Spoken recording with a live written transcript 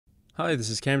Hi,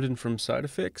 this is Camden from Side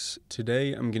Effects.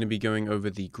 Today I'm going to be going over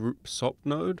the Group SOP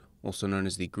node, also known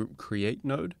as the Group Create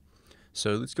node.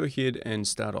 So let's go ahead and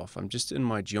start off. I'm just in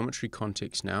my geometry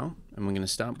context now, and we're going to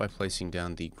start by placing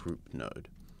down the group node.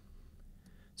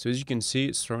 So as you can see,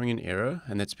 it's throwing an error,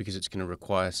 and that's because it's going to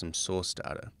require some source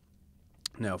data.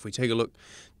 Now, if we take a look,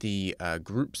 the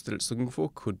groups that it's looking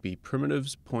for could be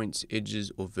primitives, points,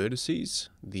 edges, or vertices,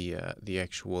 the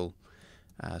actual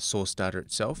source data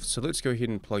itself. So let's go ahead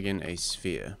and plug in a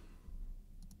sphere.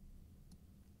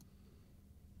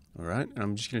 Alright, and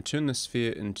I'm just going to turn the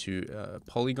sphere into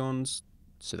polygons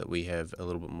so that we have a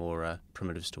little bit more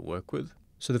primitives to work with.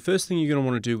 So the first thing you're going to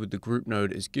want to do with the group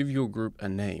node is give your group a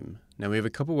name. Now we have a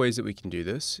couple ways that we can do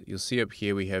this. You'll see up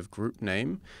here we have group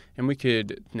name, and we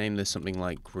could name this something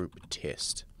like group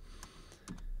test.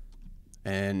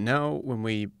 And now when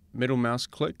we middle mouse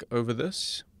click over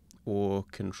this, or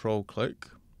control click,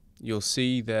 you'll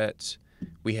see that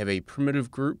we have a primitive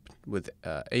group with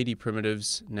 80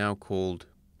 primitives now called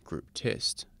group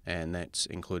test, and that's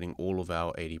including all of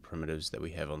our 80 primitives that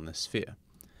we have on this sphere.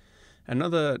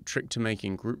 Another trick to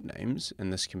making group names,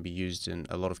 and this can be used in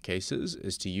a lot of cases,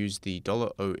 is to use the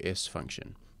 $OS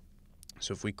function.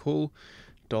 So if we call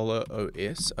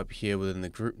 $OS up here within the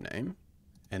group name,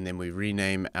 and then we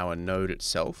rename our node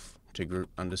itself to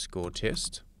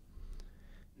group_test,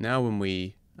 now when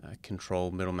we control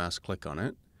middle mouse click on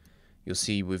it, you'll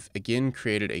see we've again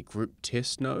created a group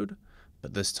test node,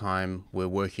 but this time we're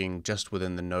working just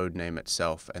within the node name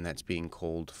itself, and that's being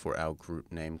called for our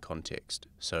group name context.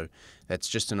 So that's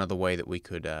just another way that we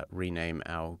could rename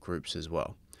our groups as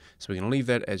well. So we're going to leave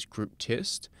that as group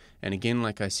test, and again,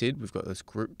 like I said, we've got this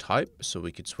group type, so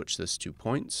we could switch this to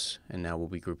points, and now we'll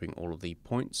be grouping all of the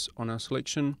points on our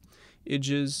selection,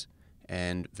 edges,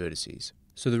 and vertices.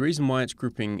 So the reason why it's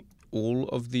grouping all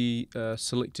of the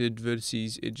selected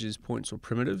vertices, edges, points, or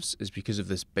primitives is because of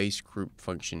this base group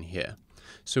function here.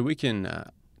 So we can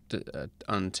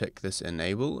untick this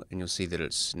enable, and you'll see that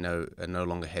it's no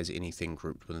longer has anything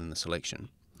grouped within the selection.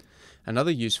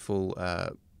 Another useful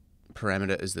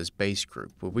parameter is this base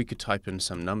group, where we could type in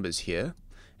some numbers here,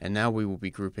 and now we will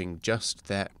be grouping just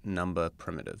that number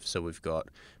primitive. So we've got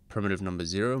primitive number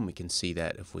 0, and we can see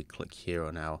that if we click here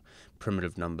on our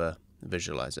primitive number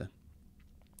visualizer.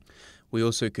 We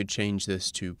also could change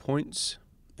this to points,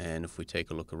 and if we take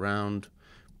a look around,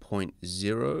 point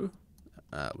 0,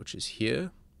 which is here,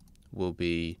 will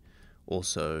be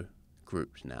also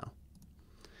grouped now.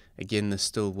 Again, this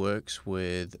still works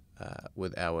with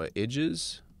our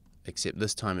edges, except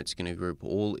this time it's going to group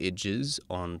all edges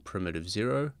on primitive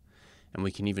 0, and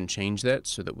we can even change that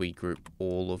so that we group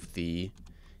all of the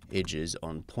edges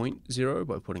on point 0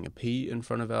 by putting a P in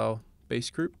front of our base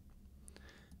group.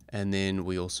 And then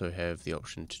we also have the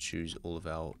option to choose all of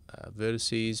our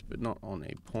vertices, but not on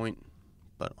a point,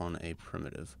 but on a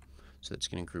primitive. So it's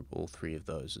going to group all 3 of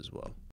those as well.